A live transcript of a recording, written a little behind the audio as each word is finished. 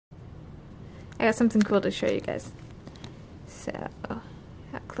I got something cool to show you guys. So,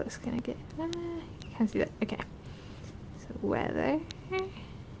 how close can I get? You can't see that. Okay. So, weather.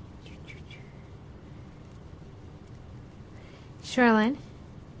 Shoreline,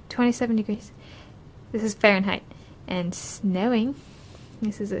 27 degrees. This is Fahrenheit. And snowing.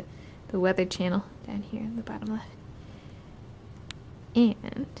 This is the weather channel down here in the bottom left.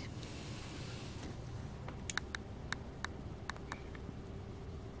 And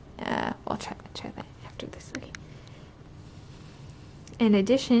I'll try that after this. Okay. In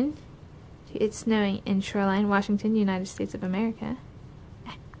addition to it snowing in Shoreline, Washington, United States of America,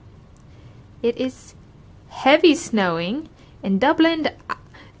 it is heavy snowing in Dublin,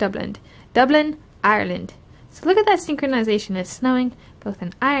 Ireland. So look at that synchronization. It's snowing both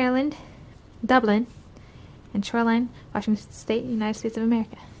in Ireland, Dublin, and Shoreline, Washington State, United States of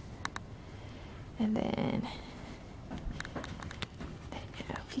America. And then, I don't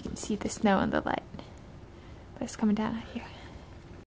know if you can see the snow on the light, but it's coming down out here.